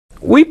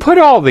we put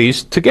all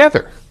these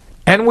together,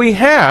 and we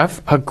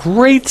have a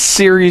great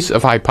series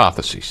of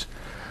hypotheses.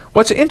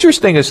 What's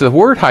interesting is the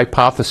word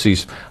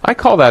hypotheses, I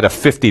call that a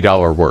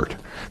 $50 word.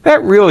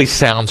 That really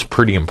sounds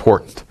pretty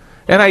important.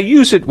 And I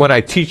use it when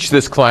I teach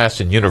this class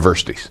in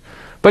universities.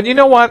 But you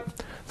know what?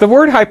 The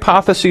word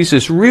hypotheses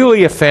is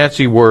really a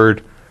fancy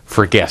word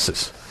for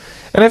guesses.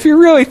 And if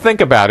you really think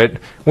about it,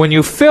 when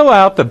you fill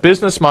out the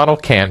business model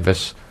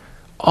canvas,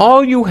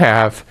 all you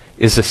have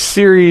is a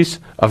series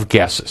of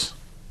guesses.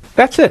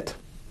 That's it.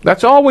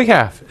 That's all we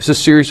have is a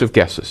series of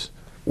guesses.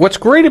 What's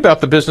great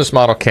about the business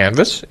model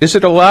canvas is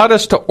it allowed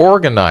us to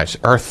organize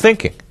our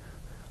thinking.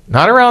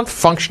 Not around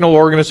functional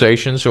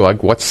organizations, or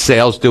like what's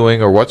sales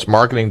doing, or what's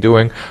marketing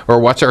doing, or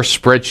what's our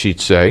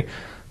spreadsheets say,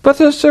 but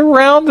it's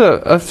around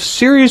a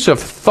series of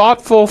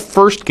thoughtful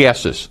first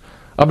guesses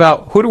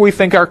about who do we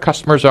think our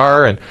customers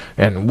are,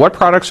 and what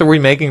products are we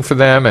making for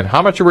them, and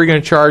how much are we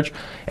going to charge.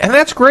 And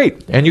that's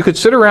great. And you could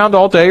sit around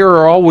all day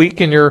or all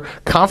week in your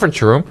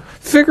conference room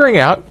figuring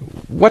out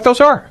what those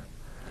are.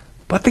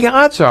 But the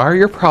odds are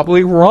you're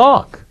probably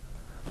wrong.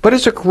 But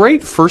it's a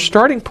great first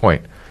starting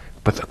point.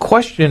 But the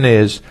question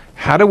is,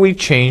 how do we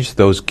change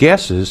those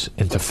guesses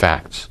into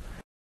facts?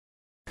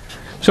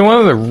 So one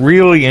of the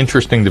really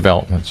interesting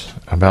developments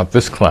about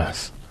this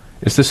class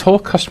is this whole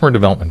customer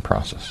development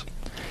process.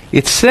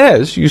 It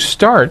says you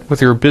start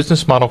with your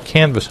business model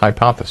canvas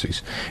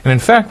hypotheses. And in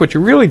fact, what you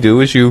really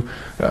do is you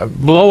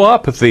blow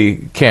up the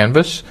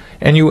canvas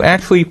and you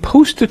actually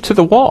post it to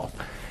the wall.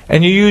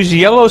 And you use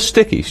yellow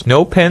stickies,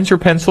 no pens or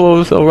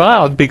pencils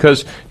allowed,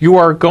 because you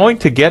are going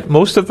to get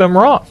most of them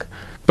wrong.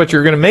 But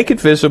you're going to make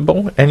it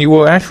visible, and you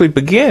will actually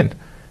begin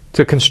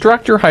to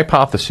construct your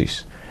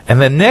hypotheses.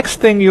 And the next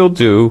thing you'll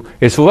do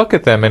is look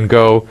at them and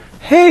go,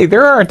 hey,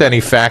 there aren't any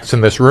facts in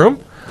this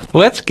room.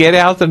 Let's get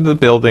out into the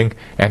building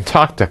and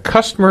talk to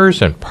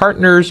customers and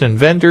partners and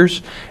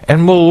vendors,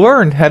 and we'll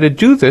learn how to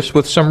do this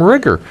with some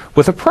rigor,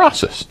 with a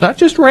process, not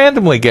just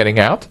randomly getting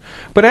out,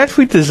 but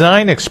actually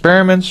design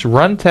experiments,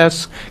 run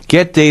tests,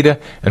 get data,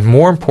 and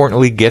more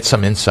importantly, get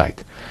some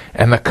insight.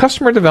 And the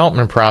customer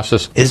development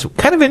process is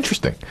kind of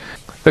interesting.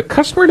 The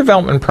customer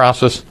development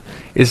process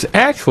is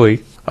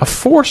actually a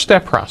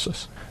 4-step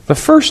process. The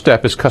first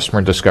step is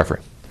customer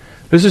discovery.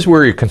 This is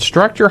where you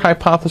construct your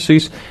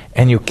hypotheses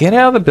and you get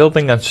out of the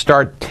building and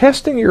start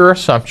testing your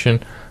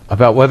assumption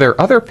about whether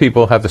other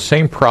people have the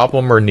same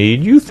problem or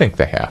need you think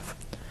they have.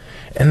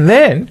 And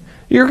then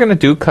you're going to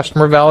do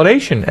customer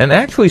validation and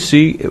actually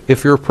see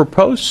if your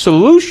proposed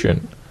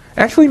solution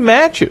actually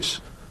matches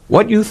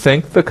what you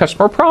think the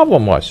customer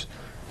problem was.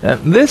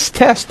 And this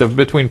test of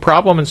between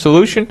problem and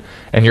solution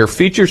and your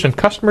features and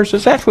customers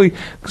is actually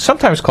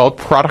sometimes called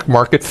product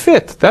market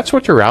fit. That's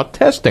what you're out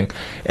testing.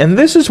 And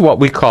this is what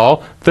we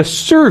call the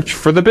search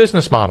for the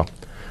business model.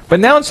 But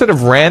now instead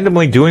of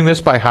randomly doing this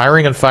by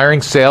hiring and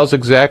firing sales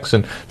execs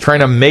and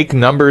trying to make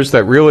numbers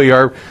that really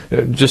are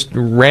just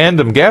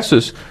random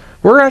guesses,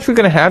 we're actually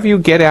going to have you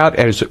get out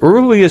as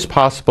early as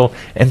possible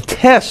and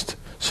test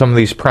some of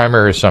these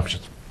primary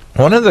assumptions.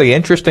 One of the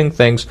interesting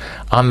things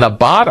on the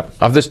bottom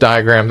of this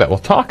diagram that we'll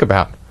talk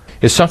about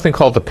is something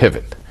called the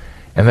pivot.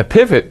 And the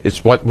pivot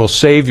is what will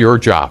save your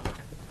job.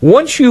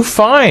 Once you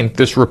find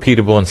this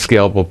repeatable and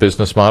scalable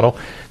business model,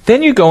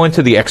 then you go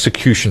into the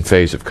execution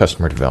phase of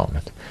customer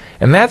development.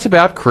 And that's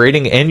about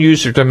creating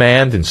end-user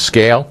demand and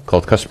scale,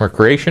 called customer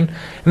creation,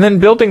 and then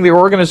building the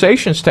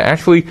organizations to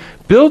actually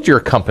build your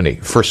company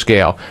for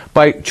scale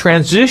by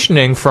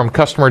transitioning from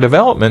customer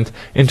development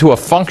into a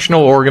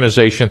functional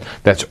organization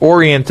that's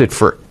oriented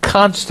for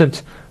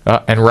constant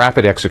and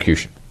rapid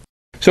execution.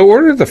 So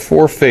what are the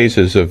 4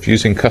 phases of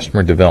using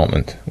customer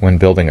development when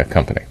building a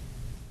company?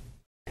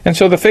 And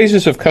so the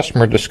phases of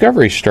customer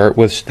discovery start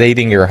with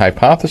stating your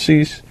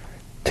hypotheses,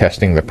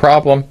 testing the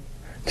problem,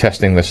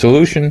 testing the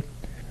solution,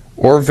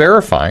 or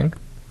verifying,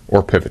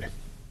 or pivoting.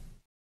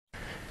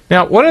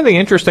 Now, one of the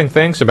interesting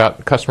things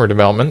about customer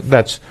development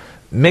that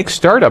makes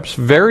startups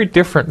very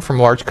different from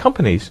large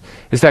companies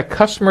is that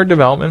customer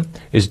development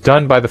is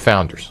done by the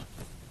founders.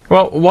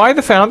 Well, why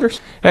the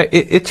founders?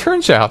 It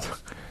turns out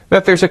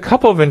that there's a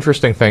couple of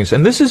interesting things,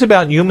 and this is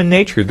about human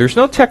nature. There's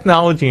no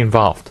technology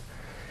involved.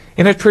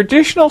 In a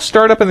traditional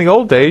startup in the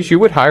old days, you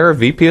would hire a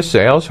VP of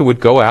sales who would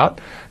go out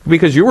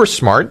because you were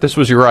smart, this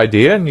was your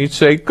idea, and you'd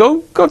say,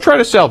 go try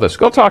to sell this,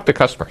 go talk to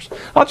customers.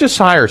 I'll just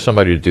hire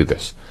somebody to do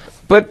this.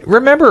 But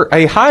remember,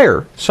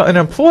 an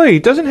employee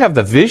doesn't have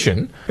the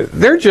vision.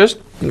 They're just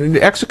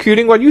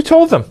executing what you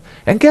told them.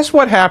 And guess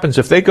what happens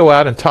if they go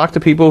out and talk to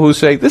people who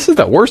say, this is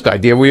the worst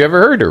idea we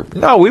ever heard, or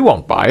no, we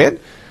won't buy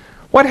it.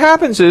 What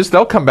happens is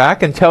they'll come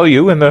back and tell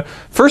you, and the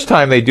first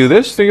time they do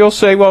this, you'll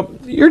say, well,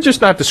 you're just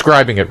not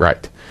describing it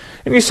right.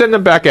 And you send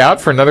them back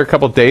out for another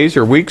couple of days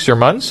or weeks or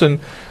months, and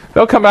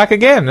they'll come back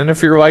again. And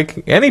if you're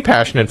like any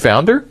passionate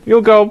founder,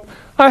 you'll go,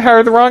 I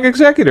hired the wrong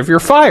executive, you're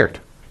fired.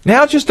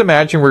 Now just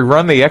imagine we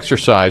run the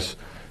exercise,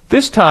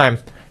 this time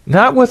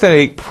not with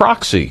a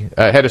proxy,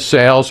 a head of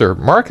sales or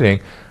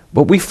marketing,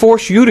 but we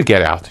force you to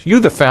get out, you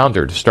the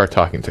founder, to start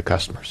talking to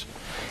customers.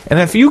 And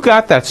if you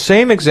got that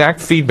same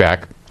exact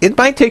feedback It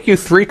might take you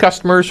 3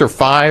 customers or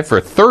 5 or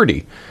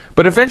 30,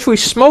 but eventually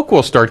smoke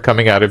will start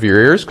coming out of your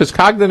ears because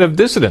cognitive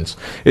dissonance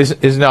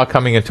is now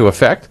coming into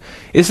effect,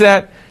 is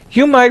that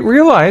you might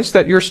realize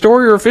that your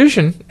story or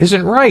vision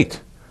isn't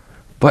right.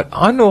 But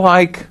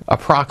unlike a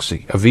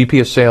proxy, a VP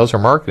of sales or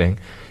marketing,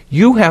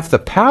 you have the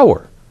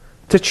power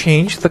to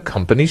change the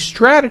company's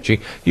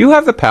strategy. You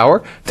have the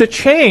power to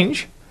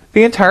change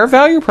the entire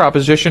value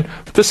proposition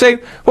to say,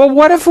 well,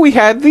 what if we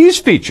had these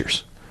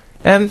features?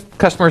 And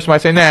customers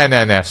might say,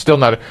 nah, still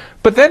not.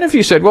 But then if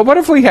you said, well, what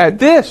if we had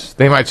this?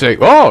 They might say,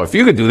 oh, if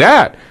you could do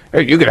that,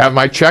 you could have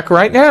my check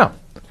right now.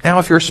 Now,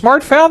 if you're a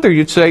smart founder,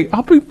 you'd say,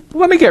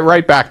 let me get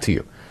right back to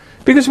you.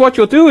 Because what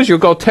you'll do is you'll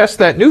go test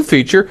that new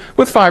feature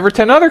with 5 or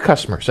 10 other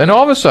customers. And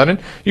all of a sudden,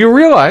 you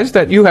realize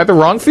that you had the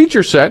wrong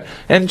feature set.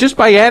 And just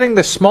by adding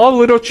the small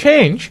little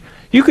change,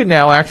 you could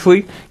now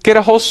actually get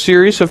a whole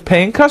series of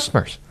paying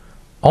customers.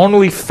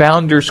 Only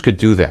founders could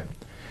do that.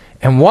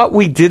 And what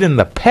we did in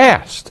the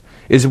past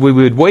is we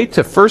would wait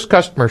to first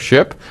customer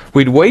ship,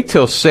 we'd wait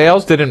till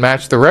sales didn't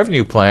match the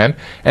revenue plan,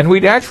 and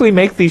we'd actually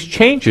make these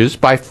changes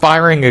by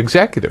firing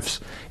executives,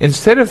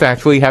 instead of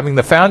actually having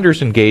the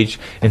founders engaged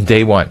in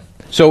day one.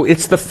 So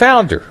it's the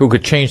founder who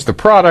could change the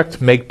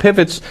product, make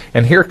pivots,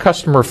 and hear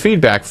customer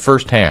feedback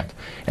firsthand.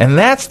 And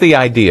that's the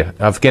idea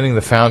of getting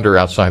the founder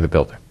outside the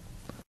building.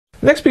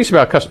 The next piece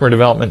about customer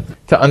development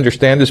to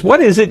understand is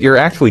what is it you're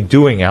actually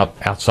doing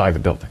outside the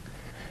building.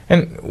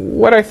 And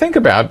what I think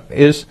about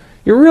is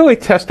you're really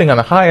testing on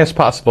the highest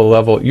possible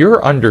level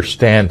your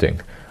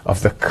understanding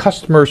of the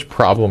customer's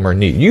problem or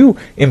need. You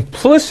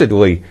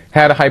implicitly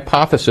had a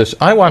hypothesis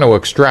I want to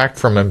extract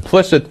from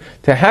implicit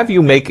to have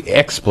you make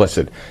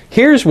explicit.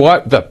 Here's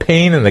what the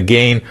pain and the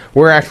gain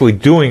we're actually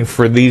doing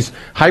for these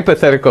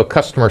hypothetical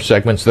customer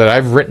segments that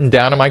I've written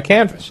down on my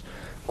canvas.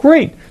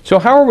 Great. So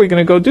how are we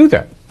going to go do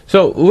that?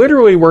 So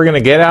literally we're going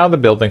to get out of the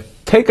building,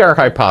 take our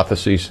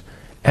hypotheses,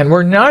 and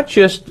we're not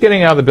just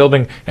getting out of the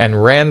building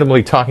and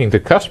randomly talking to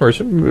customers,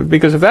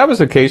 because if that was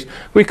the case,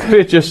 we could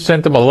have just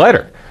sent them a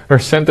letter or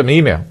sent them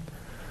email.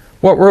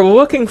 What we're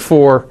looking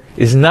for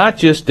is not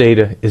just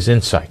data, is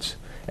insights.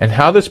 And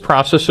how this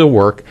process will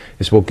work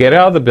is we'll get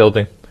out of the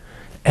building,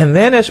 and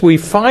then as we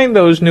find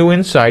those new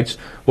insights,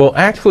 we'll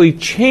actually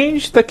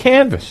change the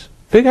canvas.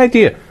 Big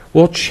idea.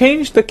 We'll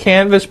change the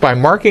canvas by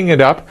marking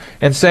it up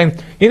and saying,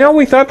 you know,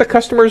 we thought the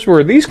customers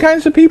were these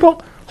kinds of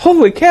people.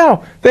 Holy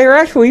cow, they are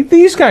actually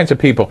these kinds of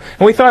people.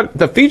 And we thought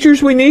the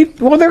features we need,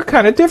 well, they're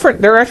kind of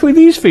different. They're actually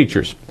these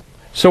features.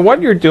 So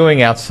what you're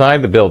doing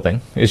outside the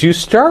building is you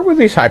start with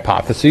these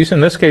hypotheses.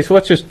 In this case,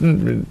 let's just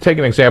take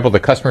an example.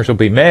 The customers will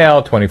be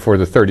male, 24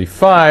 to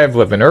 35,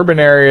 live in urban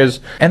areas.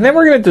 And then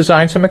we're going to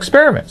design some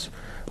experiments.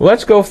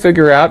 Let's go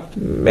figure out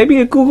maybe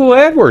a Google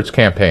AdWords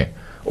campaign.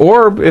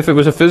 Or if it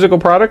was a physical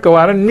product, go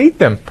out and meet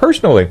them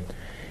personally.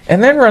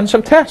 And then run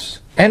some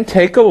tests and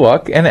take a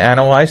look and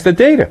analyze the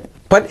data.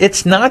 But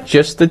it's not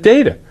just the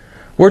data.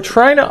 We're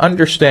trying to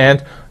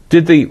understand,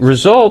 did the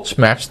results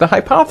match the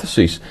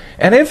hypotheses?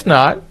 And if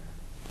not,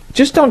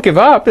 just don't give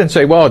up and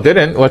say, well, it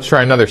didn't. Let's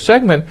try another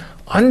segment.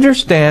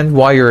 Understand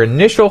why your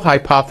initial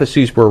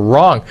hypotheses were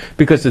wrong,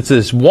 because it's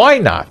this why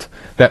not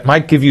that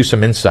might give you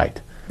some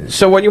insight.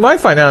 So what you might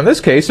find out in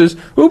this case is,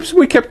 oops,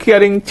 we kept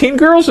getting teen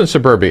girls in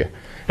suburbia.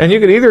 And you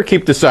could either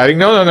keep deciding,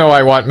 no,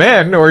 I want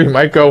men, or you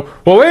might go,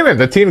 well, wait a minute,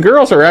 the teen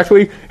girls are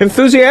actually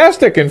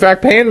enthusiastic. In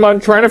fact, paying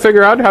money, trying to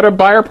figure out how to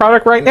buy our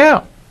product right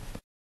now.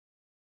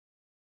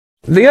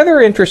 The other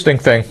interesting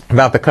thing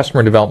about the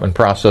customer development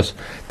process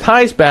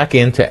ties back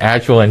into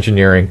agile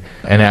engineering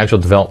and agile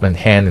development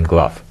hand in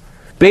glove.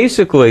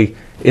 Basically,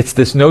 it's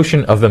this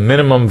notion of the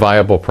minimum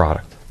viable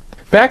product.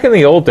 Back in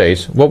the old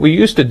days, what we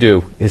used to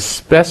do is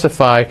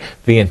specify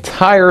the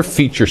entire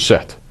feature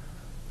set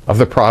of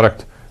the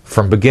product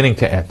from beginning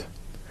to end.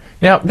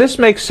 Now, this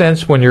makes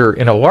sense when you're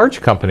in a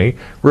large company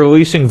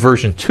releasing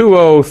version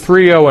 2.0,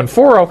 3.0, and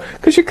 4.0,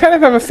 because you kind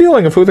of have a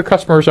feeling of who the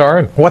customers are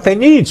and what they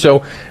need.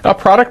 So a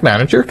product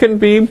manager can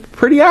be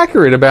pretty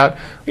accurate about,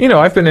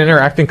 I've been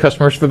interacting with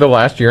customers for the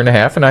last year and a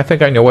half, and I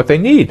think I know what they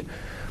need.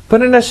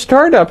 But in a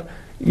startup,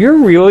 you're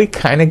really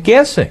kind of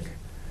guessing.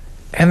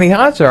 And the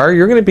odds are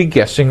you're going to be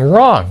guessing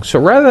wrong. So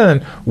rather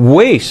than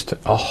waste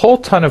a whole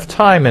ton of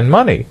time and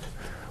money,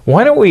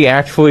 why don't we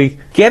actually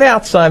get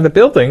outside the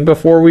building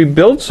before we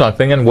build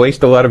something and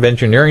waste a lot of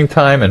engineering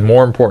time and,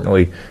 more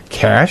importantly,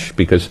 cash,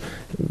 because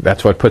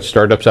that's what puts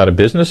startups out of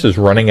business, is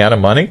running out of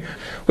money.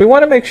 We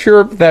want to make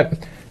sure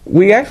that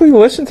we actually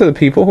listen to the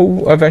people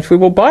who eventually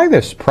will buy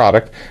this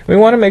product. We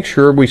want to make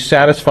sure we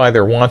satisfy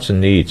their wants and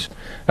needs.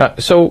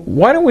 So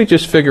why don't we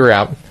just figure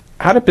out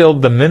how to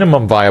build the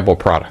minimum viable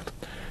product?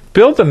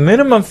 Build the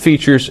minimum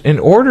features in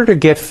order to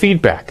get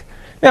feedback.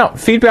 Now,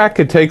 feedback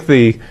could take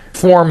the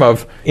form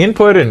of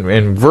input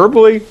and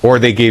verbally, or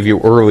they gave you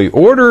early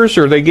orders,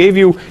 or they gave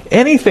you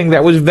anything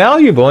that was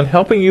valuable in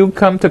helping you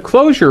come to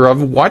closure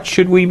of what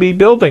should we be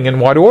building in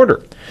what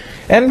order.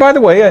 And by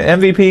the way, an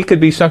MVP could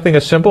be something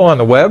as simple on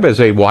the web as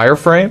a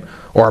wireframe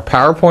or a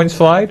PowerPoint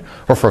slide,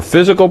 or for a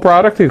physical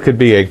product, it could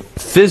be a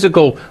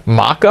physical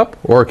mock-up,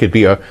 or it could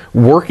be a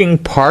working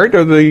part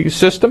of the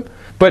system.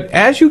 But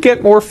as you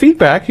get more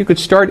feedback, you could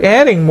start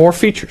adding more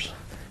features.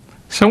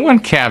 So one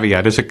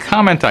caveat is a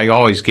comment I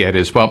always get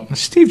is, well,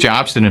 Steve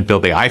Jobs didn't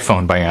build the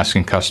iPhone by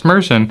asking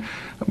customers, and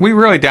we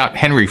really doubt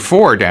Henry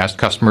Ford asked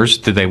customers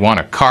did they want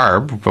a car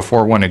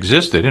before one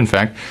existed. In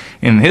fact,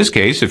 in his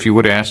case, if you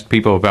would have asked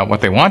people about what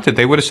they wanted,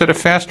 they would have said a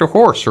faster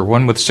horse or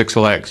one with 6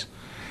 legs.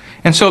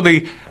 And so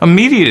the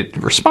immediate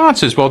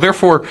response is, well,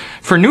 therefore,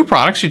 for new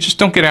products, you just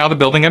don't get out of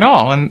the building at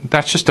all, and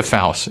that's just a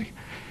fallacy.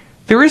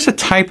 There is a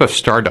type of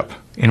startup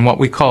in what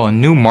we call a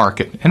new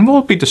market, and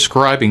we'll be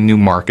describing new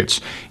markets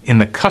in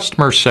the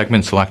customer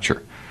segments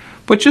lecture.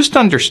 But just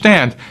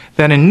understand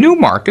that in new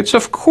markets,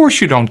 of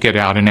course you don't get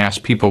out and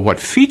ask people what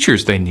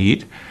features they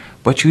need,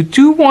 but you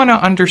do want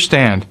to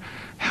understand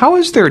how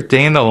is their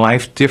day in the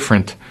life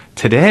different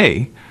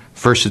today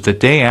versus the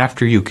day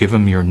after you give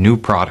them your new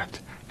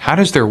product. How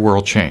does their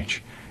world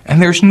change?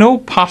 And there's no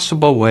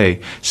possible way,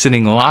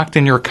 sitting locked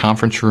in your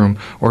conference room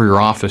or your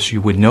office,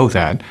 you would know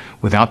that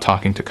without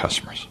talking to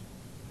customers.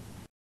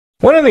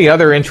 One of the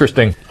other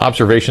interesting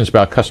observations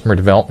about customer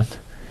development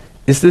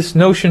is this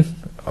notion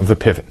of the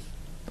pivot.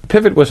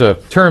 Pivot was a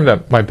term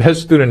that my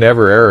best student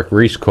ever, Eric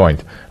Rees,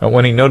 coined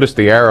when he noticed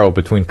the arrow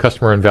between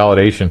customer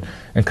invalidation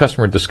and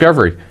customer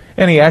discovery,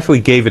 and he actually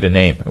gave it a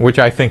name, which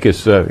I think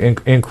is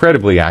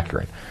incredibly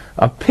accurate.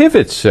 A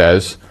pivot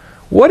says,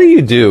 what do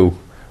you do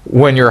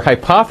when your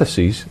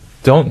hypotheses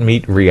don't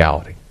meet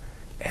reality?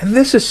 And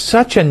this is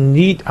such a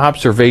neat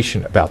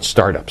observation about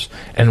startups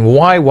and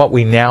why what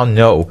we now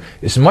know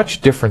is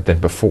much different than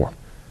before.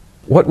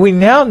 What we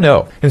now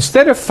know,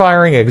 instead of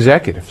firing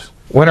executives,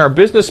 when our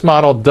business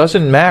model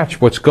doesn't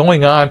match what's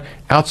going on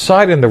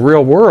outside in the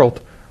real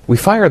world, we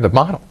fire the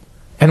model.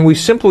 And we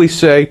simply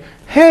say,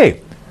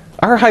 hey,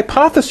 our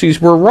hypotheses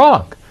were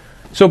wrong.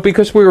 So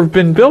because we've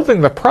been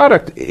building the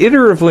product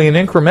iteratively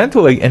and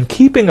incrementally and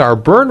keeping our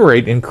burn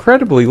rate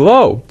incredibly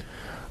low,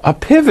 a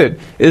pivot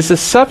is a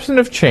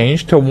substantive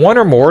change to one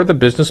or more of the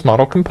business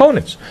model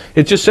components.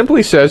 It just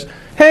simply says,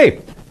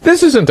 hey,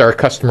 this isn't our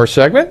customer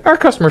segment. Our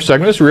customer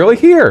segment is really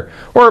here.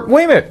 Or,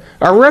 wait a minute,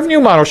 our revenue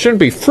model shouldn't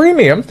be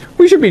freemium.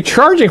 We should be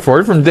charging for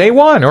it from day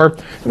one. Or,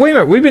 wait a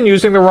minute, we've been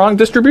using the wrong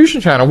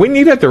distribution channel. We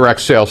need a direct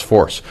sales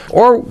force.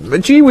 Or,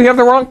 gee, we have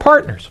the wrong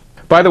partners.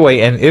 By the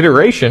way, an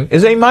iteration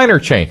is a minor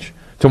change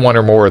to one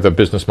or more of the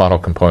business model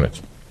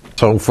components.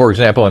 So, for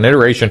example, an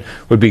iteration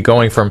would be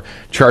going from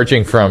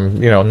charging from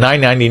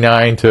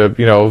 $9.99 to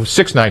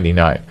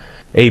 $6.99.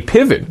 A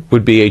pivot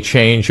would be a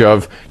change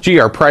of, gee,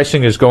 our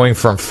pricing is going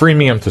from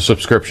freemium to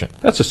subscription.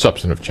 That's a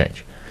substantive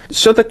change.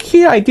 So the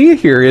key idea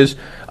here is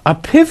a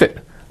pivot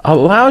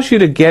allows you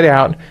to get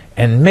out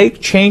and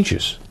make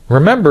changes.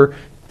 Remember,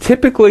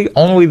 typically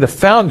only the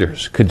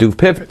founders could do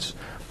pivots,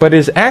 but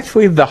is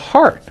actually the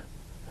heart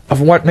of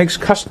what makes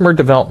customer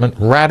development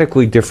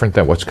radically different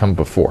than what's come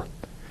before.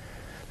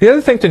 The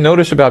other thing to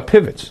notice about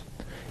pivots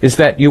is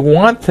that you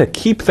want to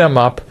keep them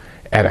up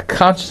at a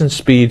constant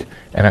speed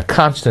and a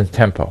constant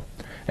tempo.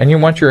 And you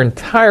want your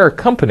entire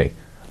company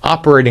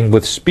operating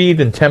with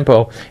speed and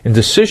tempo in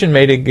decision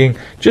making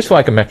just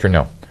like a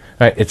metronome.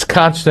 Right? It's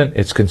constant,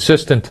 it's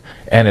consistent,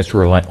 and it's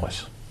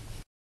relentless.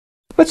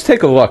 Let's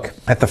take a look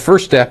at the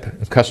first step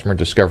in customer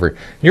discovery.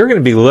 You're going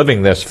to be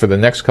living this for the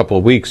next couple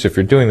of weeks if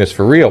you're doing this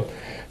for real.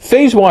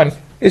 Phase one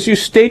is you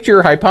state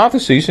your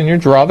hypotheses and you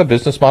draw the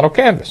business model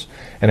canvas.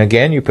 And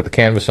again, you put the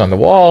canvas on the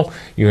wall,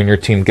 you and your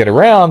team get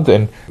around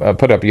and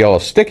put up yellow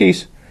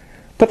stickies.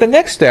 But the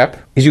next step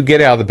is you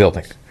get out of the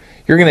building.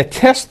 You're going to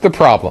test the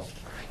problem.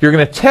 You're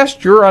going to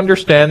test your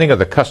understanding of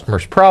the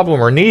customer's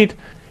problem or need,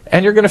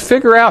 and you're going to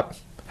figure out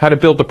how to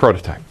build the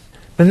prototype.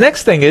 The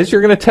next thing is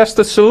you're going to test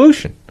the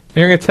solution.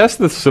 You're going to test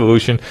the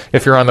solution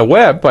if you're on the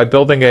web by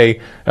building a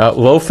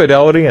low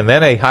fidelity and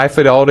then a high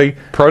fidelity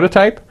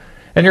prototype.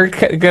 And you're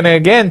going to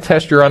again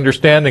test your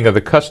understanding of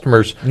the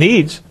customer's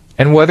needs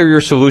and whether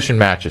your solution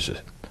matches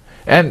it.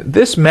 And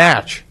this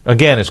match,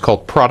 again, is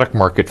called product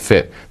market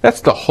fit.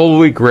 That's the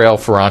holy grail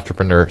for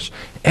entrepreneurs.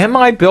 Am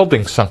I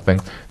building something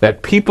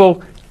that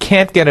people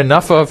can't get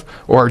enough of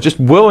or are just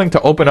willing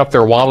to open up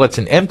their wallets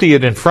and empty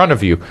it in front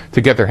of you to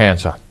get their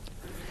hands on?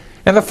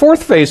 And the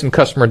fourth phase in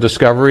customer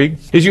discovery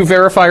is you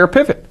verify or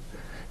pivot.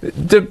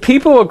 Do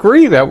people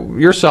agree that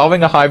you're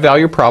solving a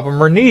high-value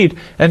problem or need?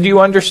 And do you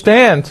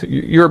understand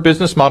your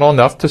business model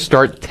enough to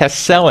start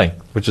test selling,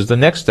 which is the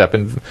next step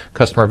in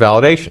customer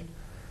validation?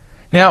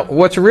 Now,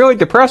 what's really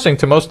depressing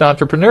to most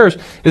entrepreneurs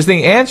is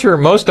the answer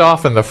most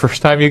often the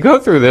first time you go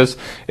through this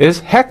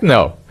is heck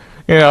no.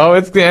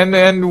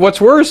 And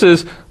what's worse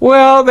is,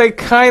 well, they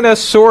kind of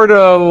sort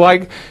of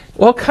like,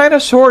 well, kind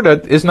of sort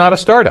of is not a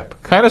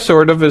startup. Kind of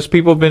sort of is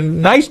people have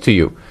been nice to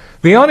you.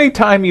 The only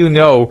time you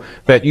know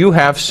that you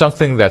have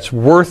something that's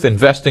worth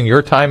investing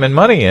your time and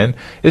money in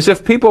is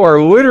if people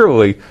are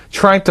literally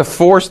trying to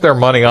force their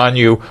money on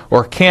you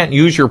or can't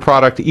use your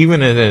product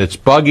even in its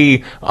buggy,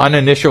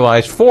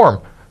 uninitialized form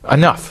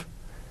enough.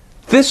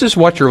 This is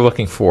what you're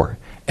looking for.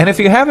 And if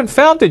you haven't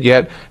found it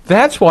yet,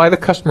 that's why the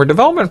customer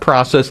development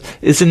process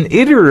is an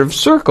iterative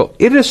circle.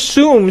 It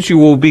assumes you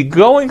will be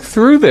going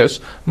through this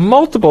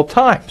multiple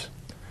times.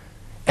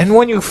 And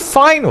when you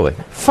finally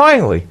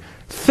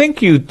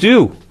think you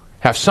do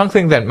have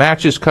something that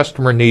matches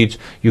customer needs,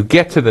 you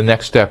get to the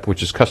next step,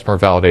 which is customer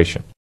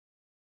validation.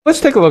 Let's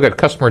take a look at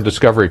customer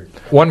discovery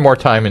one more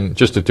time in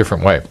just a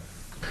different way.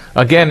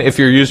 Again, if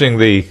you're using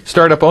the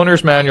Startup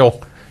Owner's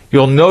Manual,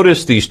 you'll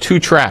notice these two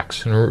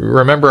tracks. And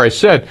remember I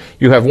said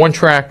you have one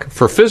track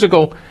for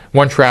physical,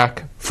 one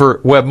track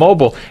for web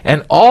mobile,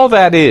 and all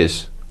that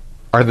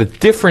are the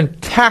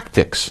different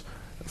tactics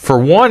for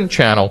one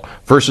channel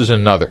versus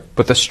another.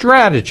 But the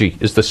strategy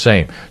is the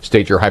same.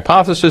 State your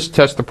hypothesis,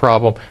 test the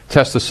problem,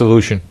 test the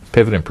solution,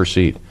 pivot and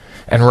proceed.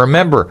 And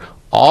remember,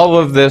 all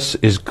of this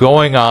is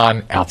going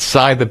on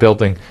outside the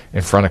building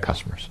in front of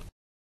customers.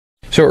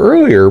 So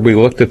earlier we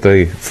looked at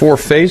the 4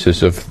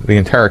 phases of the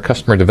entire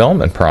customer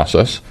development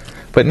process,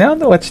 but now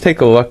let's take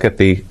a look at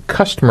the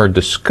customer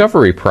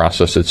discovery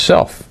process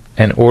itself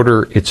and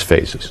order its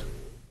phases.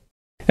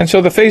 And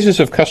so the phases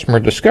of customer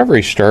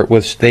discovery start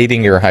with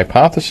stating your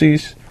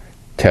hypotheses,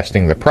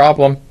 testing the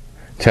problem,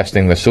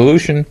 testing the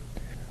solution,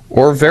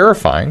 or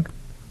verifying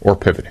or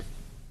pivoting.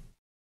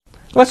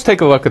 Let's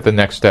take a look at the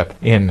next step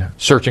in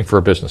searching for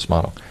a business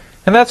model,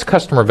 and that's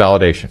customer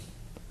validation.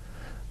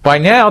 By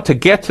now, to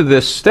get to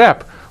this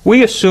step,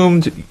 we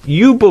assumed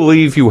you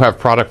believe you have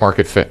product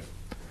market fit.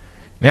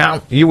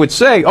 Now, you would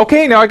say,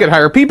 okay, now I could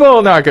hire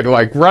people, now I could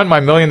run my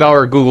 $1 million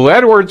Google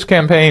AdWords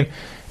campaign,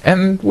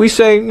 and we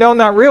say, no,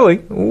 not really.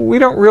 We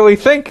don't really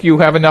think you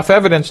have enough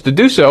evidence to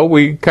do so.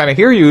 We kind of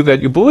hear you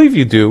that you believe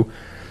you do.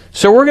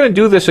 So we're going to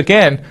do this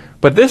again,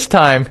 but this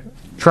time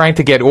trying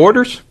to get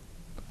orders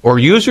or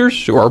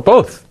users or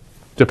both,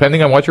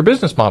 depending on what your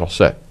business model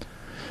said.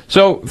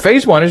 So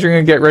phase 1 is you're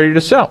going to get ready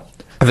to sell.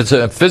 If it's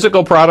a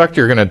physical product,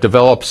 you're going to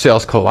develop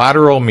sales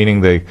collateral, meaning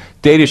the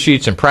data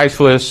sheets and price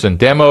lists and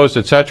demos,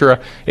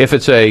 etc. If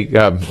it's a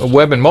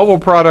web and mobile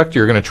product,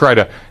 you're going to try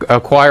to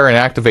acquire and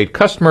activate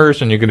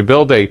customers, and you're going to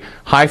build a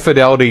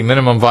high-fidelity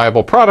minimum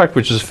viable product,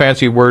 which is a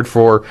fancy word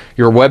for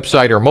your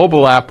website or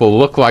mobile app will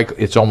look like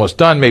it's almost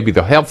done. Maybe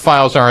the help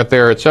files aren't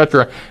there,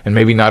 etc., and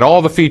maybe not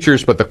all the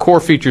features, but the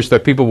core features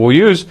that people will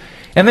use.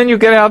 And then you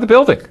get out of the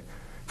building,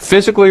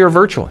 physically or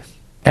virtually.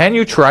 And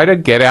you try to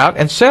get out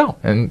and sell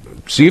and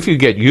see if you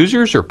get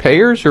users or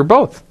payers or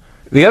both.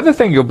 The other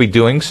thing you'll be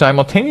doing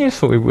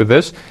simultaneously with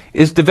this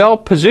is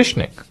develop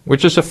positioning,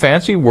 which is a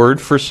fancy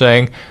word for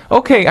saying,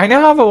 okay, I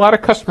now have a lot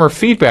of customer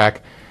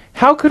feedback.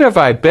 How could have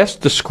I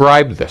best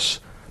described this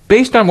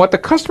based on what the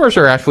customers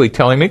are actually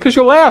telling me? Because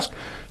you'll ask,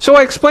 so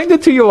I explained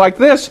it to you like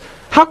this.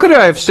 How could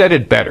I have said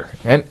it better?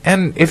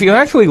 And if you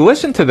actually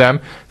listen to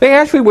them, they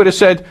actually would have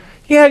said,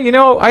 yeah,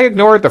 I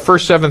ignored the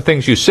first 7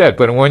 things you said,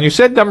 but when you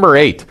said number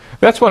 8,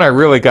 that's when I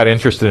really got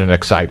interested and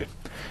excited.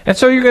 And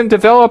so you're going to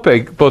develop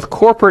a both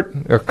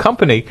corporate or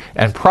company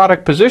and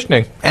product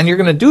positioning, and you're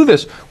going to do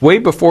this way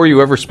before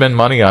you ever spend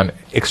money on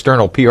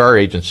external PR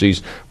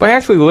agencies by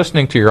actually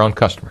listening to your own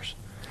customers.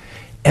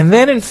 And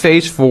then in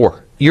phase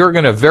 4, you're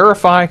going to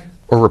verify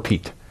or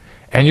repeat.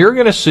 And you're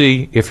going to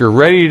see if you're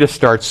ready to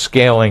start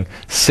scaling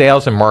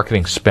sales and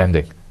marketing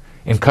spending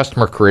in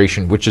customer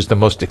creation, which is the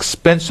most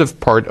expensive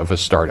part of a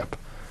startup.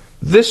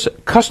 This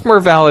customer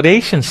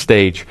validation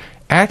stage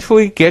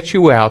actually gets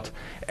you out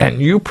and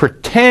you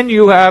pretend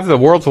you have the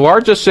world's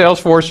largest sales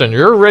force and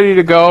you're ready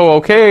to go.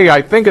 Okay,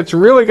 I think it's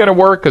really going to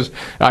work because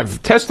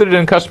I've tested it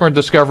in customer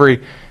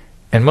discovery.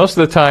 And most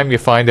of the time you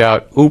find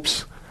out,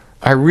 oops,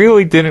 I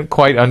really didn't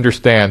quite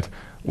understand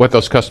what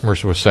those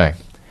customers were saying.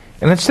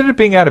 And instead of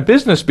being out of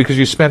business because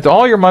you spent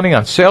all your money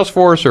on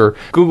Salesforce or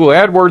Google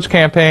AdWords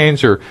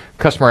campaigns or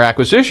customer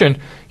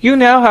acquisition, you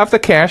now have the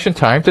cash and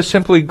time to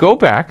simply go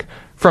back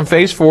from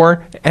phase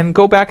 4 and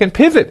go back and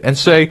pivot and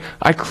say,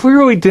 I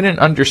clearly didn't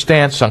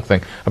understand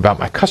something about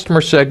my customer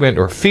segment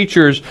or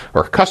features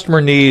or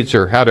customer needs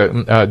or how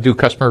to do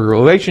customer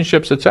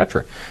relationships,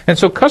 etc. And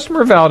so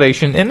customer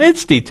validation in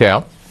its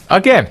detail,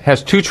 again,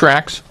 has 2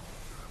 tracks,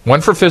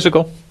 one for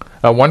physical,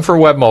 one for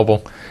web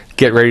mobile.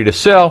 Get ready to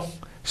sell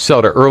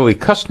to early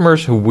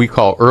customers who we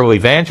call early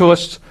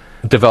evangelists,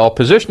 develop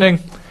positioning,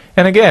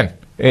 and again,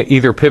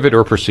 either pivot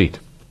or proceed.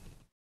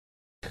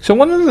 So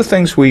one of the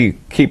things we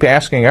keep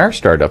asking our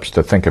startups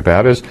to think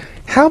about is,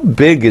 how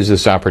big is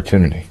this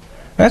opportunity?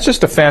 That's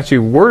just a fancy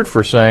word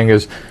for saying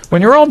is,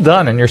 when you're all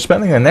done and you're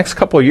spending the next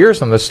couple of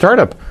years on the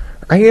startup,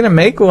 are you going to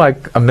make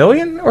like $1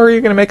 million or are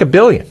you going to make $1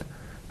 billion?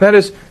 That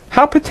is,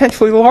 how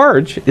potentially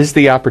large is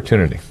the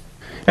opportunity?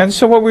 And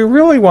so what we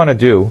really want to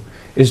do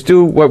is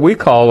do what we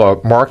call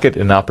a market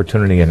and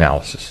opportunity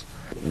analysis.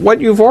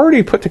 What you've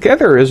already put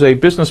together is a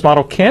business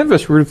model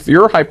canvas with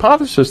your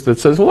hypothesis that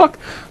says, look,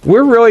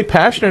 we're really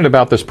passionate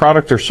about this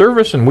product or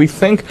service, and we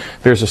think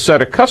there's a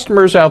set of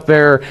customers out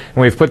there, and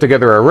we've put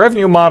together our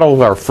revenue model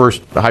with our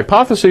first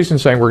hypotheses and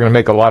saying we're going to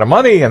make a lot of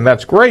money, and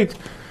that's great.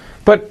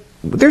 But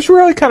there's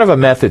really kind of a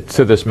method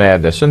to this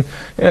madness, and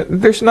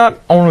there's not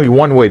only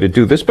one way to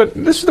do this, but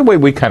this is the way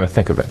we kind of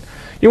think of it.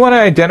 You want to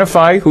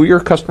identify who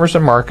your customers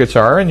and markets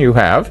are, and you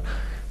have,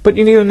 but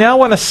you now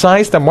want to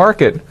size the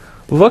market,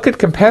 look at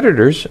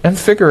competitors, and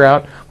figure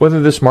out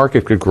whether this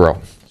market could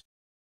grow.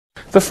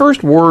 The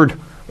first word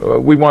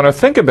we want to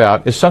think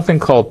about is something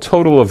called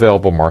total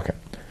available market.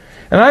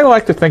 And I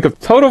like to think of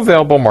total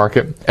available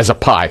market as a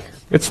pie.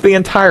 It's the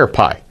entire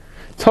pie.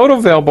 Total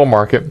available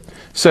market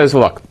says,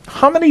 look,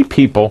 how many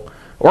people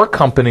or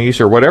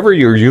companies or whatever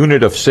your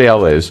unit of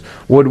sale is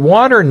would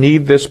want or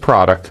need this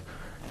product,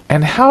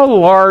 and how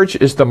large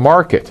is the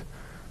market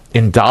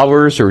in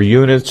dollars or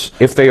units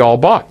if they all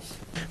bought?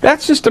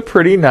 That's just a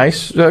pretty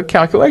nice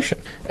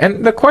calculation.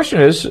 And the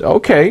question is,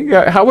 okay,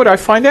 how would I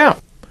find out?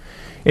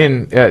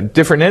 In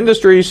different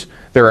industries,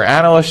 there are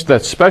analysts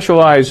that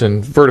specialize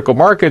in vertical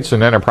markets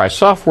and enterprise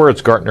software.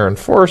 It's Gartner and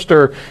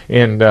Forrester.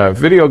 In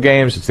video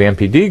games, it's the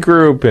NPD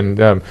Group.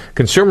 In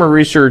consumer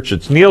research,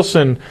 it's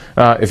Nielsen.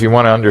 If you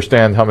want to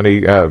understand how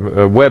many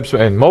web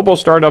and mobile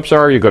startups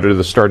are, you go to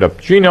the Startup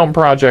Genome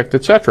Project,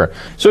 etc.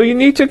 So you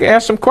need to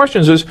ask some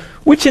questions: is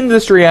which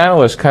industry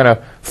analysts kind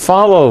of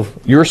follow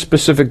your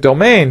specific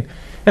domain?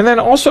 And then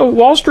also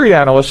Wall Street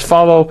analysts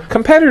follow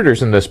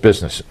competitors in this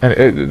business.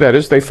 And that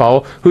is, they follow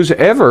who's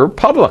ever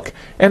public.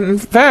 And in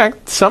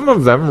fact, some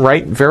of them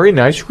write very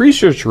nice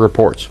research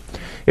reports.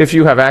 If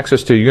you have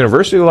access to a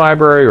university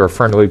library or a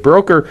friendly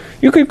broker,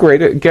 you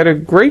could get a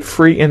great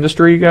free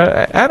industry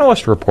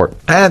analyst report.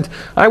 And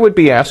I would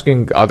be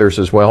asking others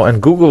as well,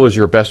 and Google is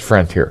your best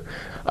friend here.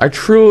 I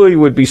truly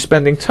would be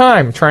spending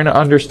time trying to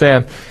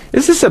understand,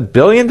 is this $1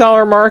 billion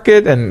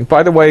market? And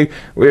by the way,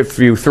 if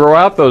you throw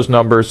out those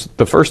numbers,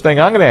 the first thing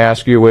I'm going to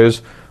ask you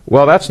is,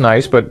 well, that's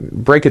nice, but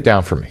break it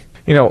down for me.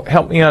 You know,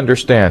 help me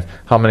understand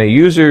how many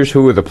users,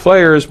 who are the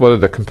players, what are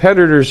the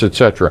competitors,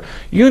 etc.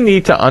 You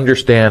need to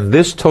understand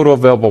this total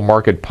available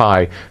market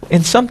pie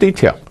in some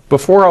detail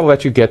before I'll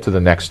let you get to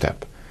the next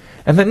step.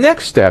 And the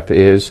next step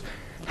is,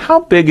 how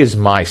big is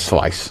my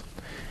slice?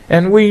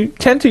 And we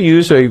tend to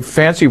use a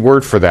fancy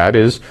word for that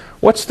is,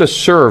 what's the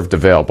served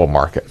available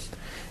market?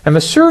 And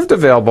the served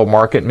available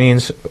market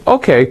means,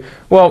 okay,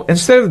 well,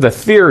 instead of the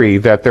theory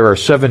that there are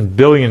 7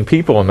 billion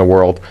people in the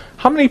world,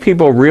 how many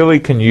people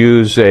really can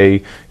use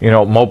a,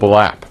 mobile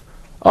app?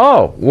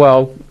 Oh,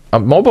 well, a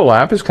mobile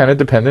app is kind of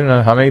dependent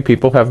on how many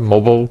people have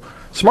mobile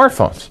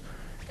smartphones.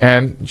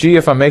 And gee,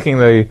 if I'm making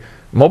the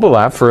mobile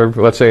app for,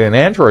 let's say, an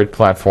Android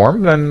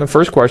platform, then the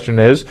first question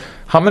is,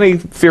 how many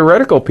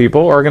theoretical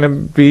people are going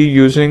to be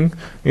using,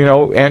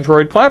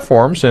 Android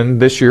platforms in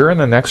this year and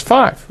the next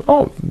 5?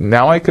 Oh,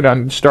 now I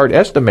could start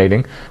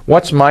estimating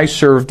what's my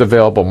served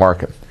available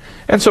market.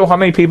 And so how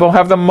many people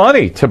have the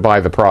money to buy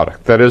the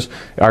product? That is,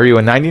 are you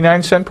a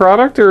 99-cent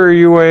product or are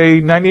you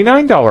a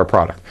 $99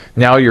 product?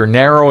 Now you're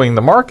narrowing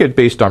the market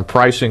based on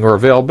pricing or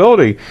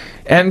availability.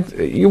 And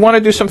you want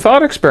to do some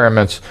thought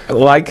experiments,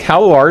 like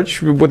how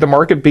large would the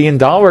market be in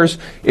dollars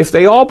if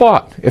they all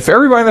bought? If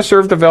everybody in the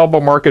served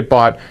available market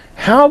bought,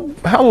 how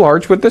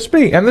large would this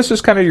be? And this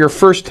is kind of your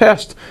first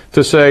test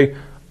to say,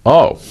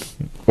 oh,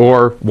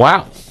 or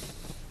wow.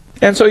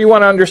 And so you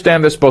want to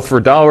understand this both for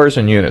dollars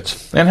and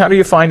units. And how do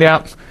you find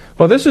out?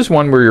 Well, this is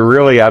one where you're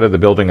really out of the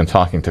building and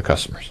talking to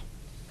customers.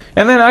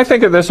 And then I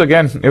think of this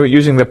again,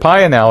 using the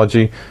pie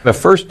analogy. The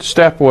first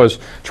step was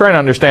trying to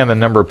understand the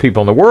number of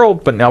people in the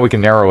world, but now we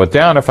can narrow it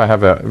down if I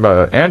have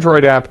an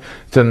Android app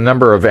to the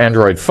number of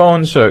Android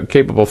phones,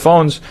 capable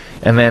phones,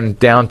 and then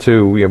down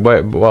to,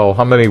 well,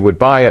 how many would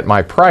buy at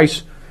my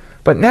price.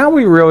 But now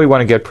we really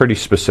want to get pretty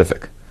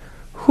specific.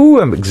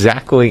 Who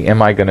exactly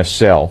am I going to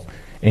sell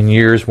in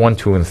years 1,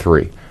 2, and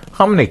 3?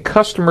 How many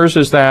customers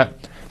is that?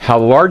 How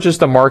large is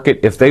the market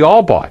if they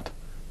all bought?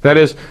 That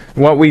is,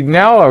 what we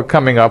now are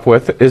coming up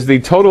with is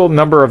the total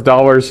number of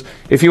dollars.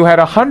 If you had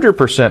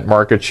 100%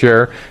 market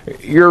share,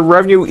 your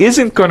revenue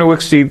isn't going to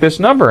exceed this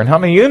number. And how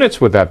many units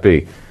would that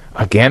be?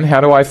 Again, how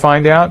do I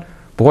find out?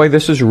 Boy,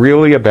 this is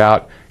really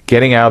about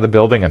getting out of the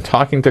building and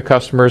talking to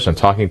customers and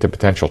talking to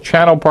potential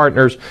channel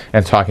partners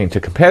and talking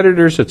to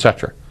competitors,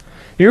 etc.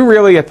 You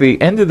really, at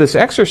the end of this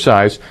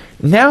exercise,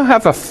 now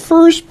have a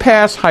first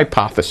pass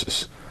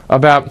hypothesis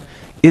about,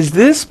 is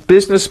this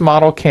business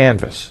model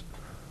canvas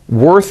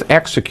worth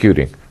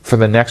executing for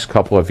the next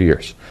couple of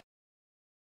years?